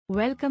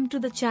Welcome to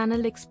the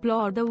channel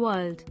Explore the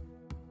World.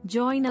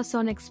 Join us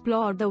on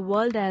Explore the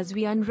World as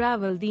we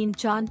unravel the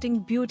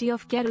enchanting beauty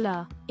of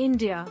Kerala,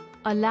 India,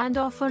 a land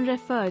often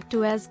referred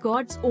to as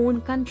God's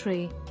own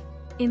country.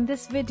 In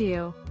this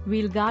video,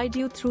 we'll guide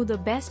you through the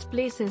best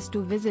places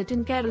to visit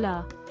in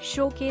Kerala,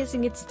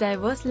 showcasing its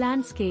diverse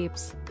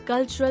landscapes,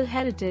 cultural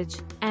heritage,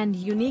 and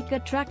unique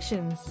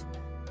attractions.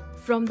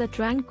 From the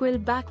tranquil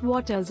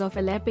backwaters of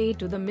Alleppey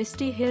to the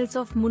misty hills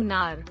of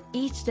Munnar,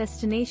 each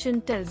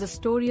destination tells a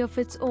story of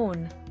its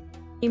own.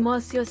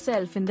 Immerse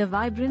yourself in the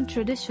vibrant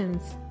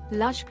traditions,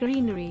 lush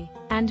greenery,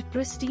 and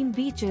pristine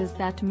beaches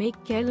that make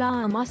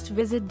Kerala a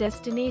must-visit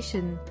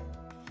destination.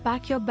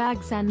 Pack your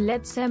bags and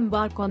let's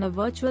embark on a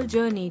virtual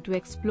journey to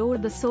explore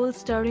the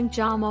soul-stirring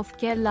charm of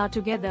Kerala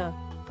together.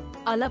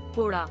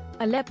 Alappuzha,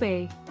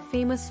 Alleppey,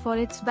 famous for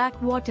its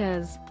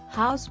backwaters,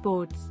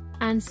 houseboats,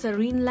 and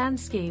serene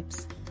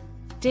landscapes.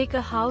 Take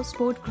a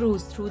houseboat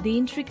cruise through the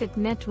intricate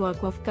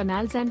network of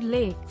canals and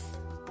lakes.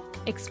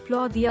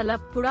 Explore the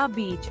Alappuzha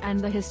Beach and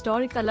the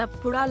historic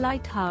Alappuzha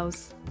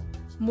Lighthouse.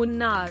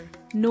 Munnar,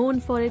 known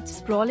for its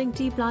sprawling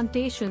tea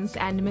plantations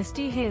and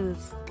misty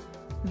hills.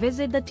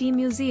 Visit the tea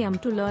museum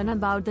to learn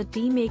about the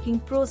tea-making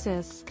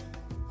process.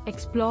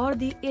 Explore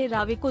the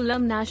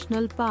Eravikullam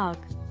National Park,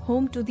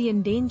 home to the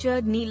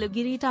endangered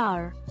Nilagiri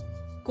Tower.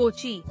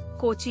 Kochi,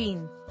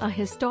 Cochin, a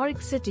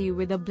historic city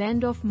with a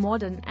blend of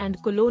modern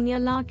and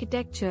colonial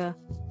architecture.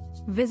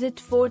 Visit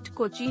Fort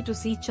Kochi to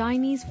see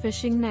Chinese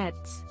fishing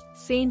nets,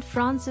 St.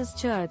 Francis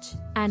Church,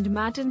 and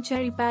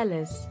Mattancherry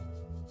Palace.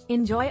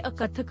 Enjoy a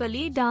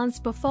Kathakali dance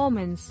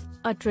performance,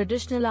 a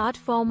traditional art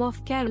form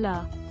of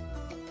Kerala.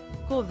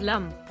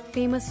 Kovalam,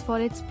 famous for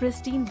its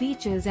pristine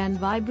beaches and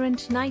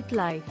vibrant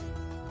nightlife.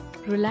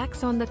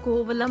 Relax on the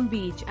Kovalam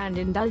beach and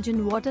indulge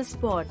in water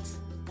sports.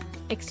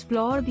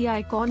 Explore the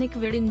iconic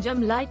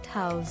Alappuzha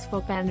Lighthouse for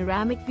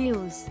panoramic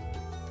views.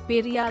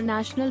 Periyar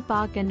National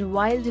Park and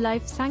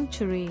Wildlife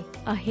Sanctuary,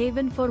 a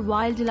haven for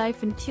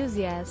wildlife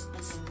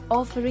enthusiasts,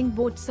 offering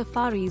boat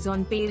safaris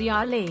on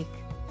Periyar Lake.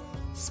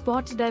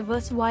 Spot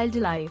diverse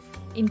wildlife,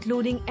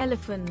 including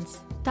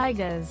elephants,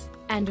 tigers,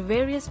 and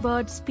various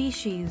bird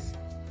species.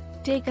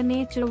 Take a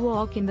nature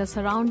walk in the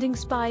surrounding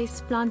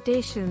spice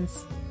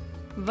plantations.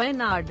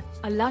 Wayanad,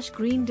 a lush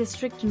green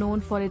district known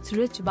for its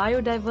rich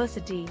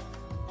biodiversity.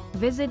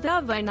 Visit the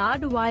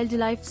Wayanad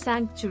Wildlife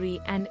Sanctuary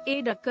and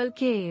Edakal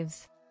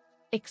Caves.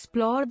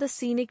 Explore the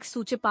scenic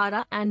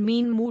Suchapara and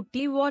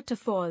Meenmooty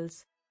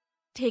waterfalls.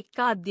 Take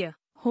Kadya,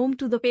 home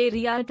to the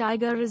Periyar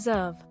Tiger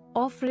Reserve,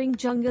 offering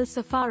jungle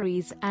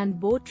safaris and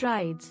boat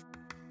rides.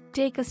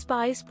 Take a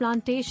spice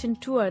plantation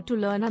tour to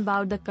learn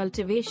about the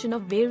cultivation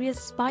of various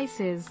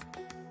spices.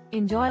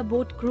 Enjoy a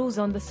boat cruise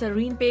on the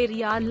serene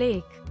Periyar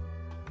Lake.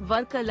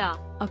 Varkala,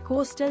 a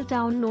coastal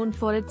town known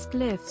for its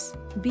cliffs,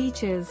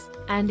 beaches,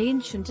 and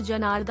ancient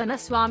Janardana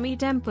Swami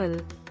temple.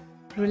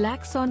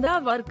 Relax on the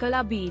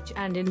Varkala beach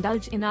and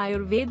indulge in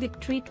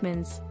Ayurvedic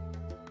treatments.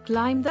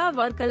 Climb the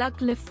Varkala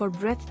cliff for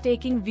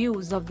breathtaking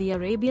views of the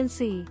Arabian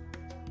Sea.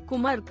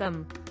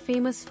 Kumarkam,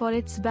 famous for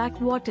its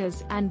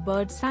backwaters and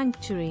bird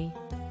sanctuary.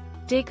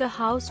 Take a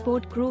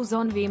houseboat cruise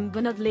on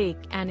Vembanad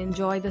Lake and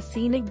enjoy the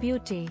scenic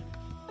beauty.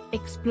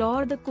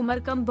 Explore the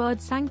Kumarkam Bird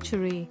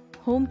Sanctuary,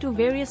 home to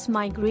various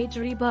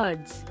migratory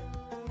birds.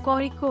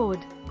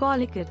 Kozhikode,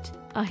 Calicut,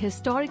 a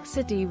historic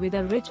city with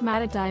a rich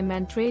maritime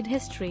and trade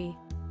history.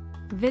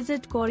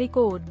 Visit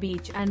Kozhikode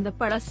Beach and the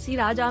Padassi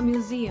Raja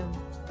Museum.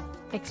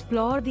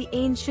 Explore the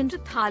ancient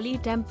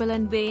Thali Temple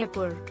and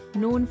Bayapur,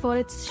 known for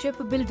its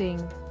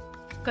shipbuilding.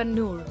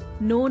 Kannur,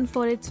 known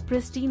for its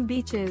pristine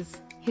beaches,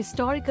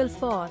 historical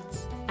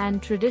forts,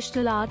 and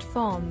traditional art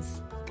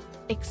forms.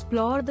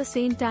 Explore the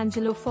St.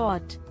 Angelo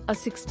Fort, a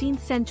 16th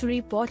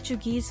century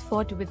Portuguese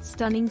fort with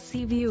stunning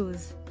sea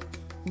views.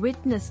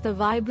 Witness the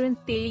vibrant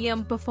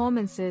Theyyam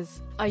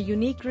performances, a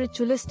unique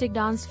ritualistic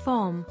dance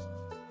form.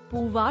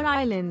 Poovar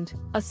Island,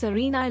 a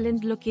serene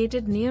island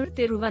located near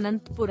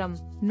Thiruvananthapuram,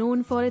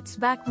 known for its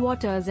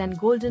backwaters and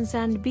golden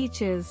sand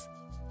beaches.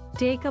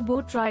 Take a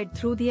boat ride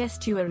through the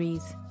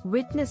estuaries,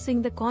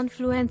 witnessing the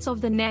confluence of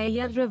the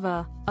Nayar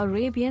River,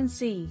 Arabian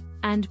Sea,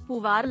 and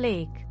Poovar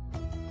Lake.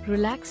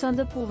 Relax on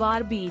the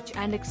Poovar beach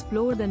and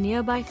explore the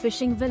nearby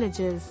fishing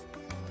villages.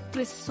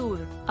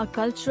 Thrissur, a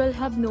cultural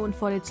hub known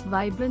for its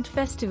vibrant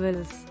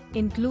festivals,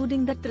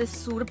 including the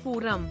Thrissur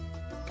Puram.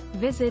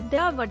 Visit the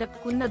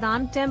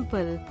Vadakkunnathan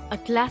Temple, a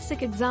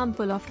classic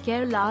example of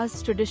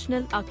Kerala's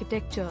traditional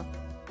architecture.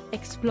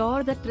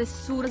 Explore the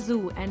Thrissur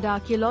Zoo and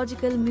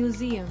Archaeological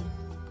Museum.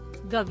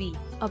 Gavi,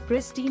 a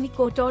pristine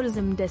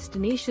ecotourism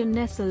destination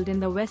nestled in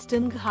the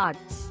Western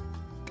Ghats.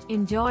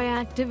 Enjoy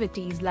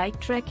activities like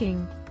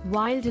trekking,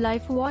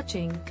 wildlife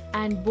watching,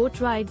 and boat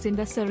rides in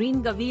the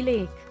serene Gavi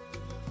Lake.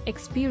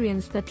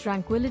 Experience the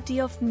tranquility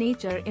of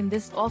nature in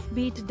this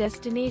offbeat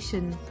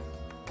destination.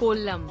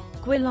 Kollam,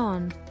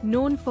 Quilon,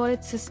 known for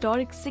its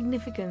historic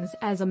significance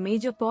as a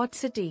major port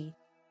city.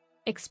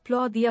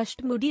 Explore the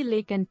Ashtmudi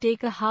Lake and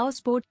take a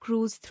houseboat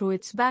cruise through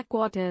its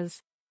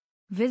backwaters.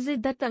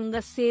 Visit the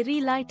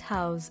Tangassery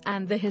Lighthouse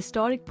and the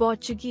historic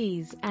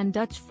Portuguese and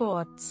Dutch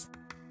forts.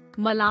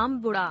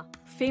 Alappuzha,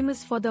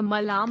 famous for the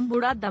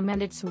Alappuzha Dam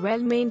and its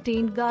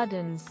well-maintained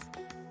gardens.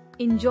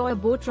 Enjoy a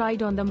boat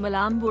ride on the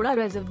Alappuzha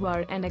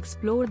Reservoir and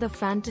explore the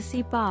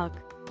Fantasy Park.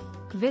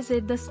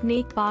 Visit the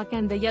Snake Park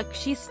and the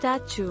Yakshi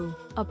statue,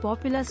 a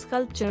popular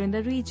sculpture in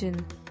the region.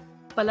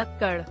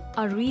 Palakkad,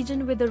 a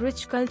region with a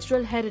rich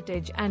cultural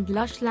heritage and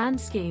lush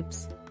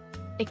landscapes.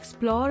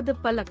 Explore the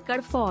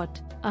Palakkad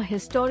Fort, a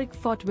historic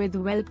fort with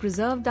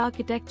well-preserved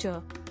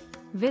architecture.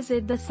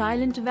 Visit the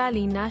Silent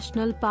Valley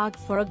National Park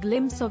for a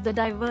glimpse of the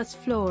diverse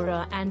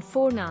flora and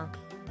fauna.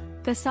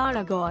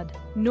 Kasaragod,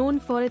 known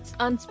for its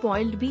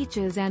unspoiled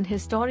beaches and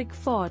historic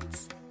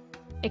forts.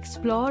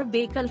 Explore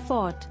Baikal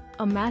Fort,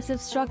 a massive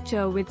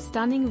structure with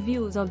stunning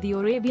views of the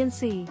Arabian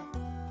Sea.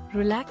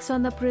 Relax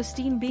on the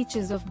pristine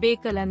beaches of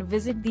Baikal and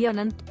visit the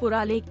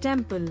Anantapura Lake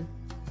Temple.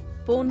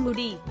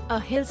 Ponmudi, a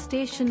hill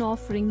station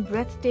offering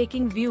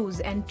breathtaking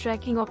views and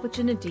trekking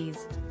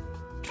opportunities.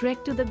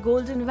 Trek to the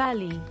Golden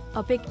Valley,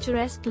 a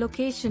picturesque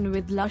location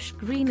with lush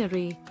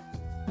greenery.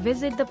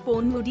 Visit the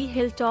Ponmudi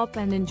hilltop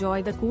and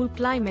enjoy the cool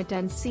climate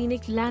and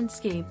scenic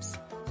landscapes.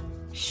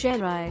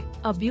 Sherai,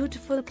 a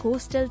beautiful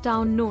coastal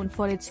town known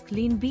for its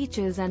clean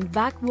beaches and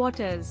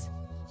backwaters.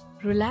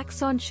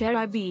 Relax on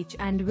Sherai Beach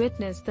and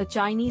witness the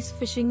Chinese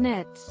fishing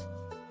nets.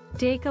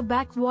 Take a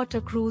backwater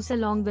cruise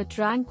along the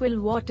tranquil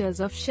waters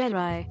of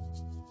Sherai.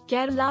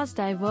 Kerala's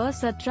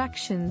diverse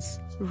attractions,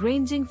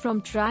 ranging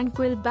from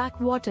tranquil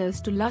backwaters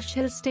to lush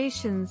hill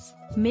stations,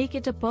 make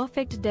it a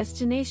perfect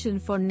destination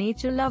for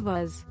nature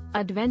lovers,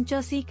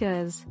 adventure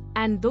seekers,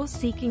 and those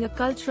seeking a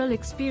cultural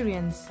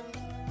experience.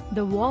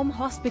 The warm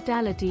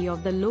hospitality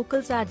of the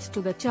locals adds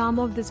to the charm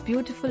of this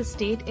beautiful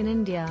state in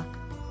India.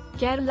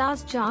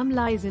 Kerala's charm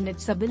lies in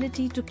its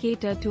ability to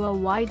cater to a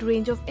wide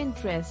range of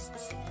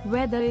interests,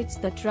 whether it's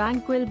the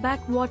tranquil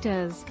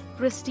backwaters,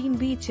 pristine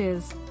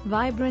beaches,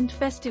 vibrant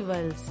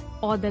festivals,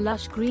 or the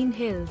lush green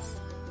hills.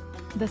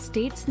 The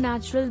state's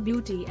natural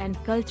beauty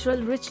and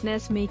cultural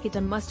richness make it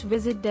a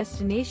must-visit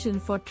destination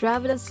for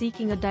travelers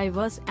seeking a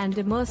diverse and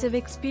immersive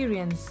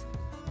experience.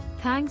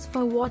 Thanks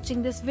for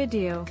watching this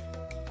video.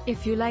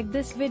 If you like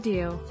this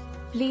video,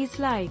 please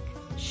like,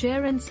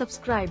 share and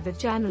subscribe the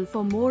channel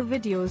for more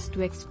videos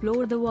to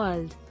explore the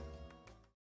world.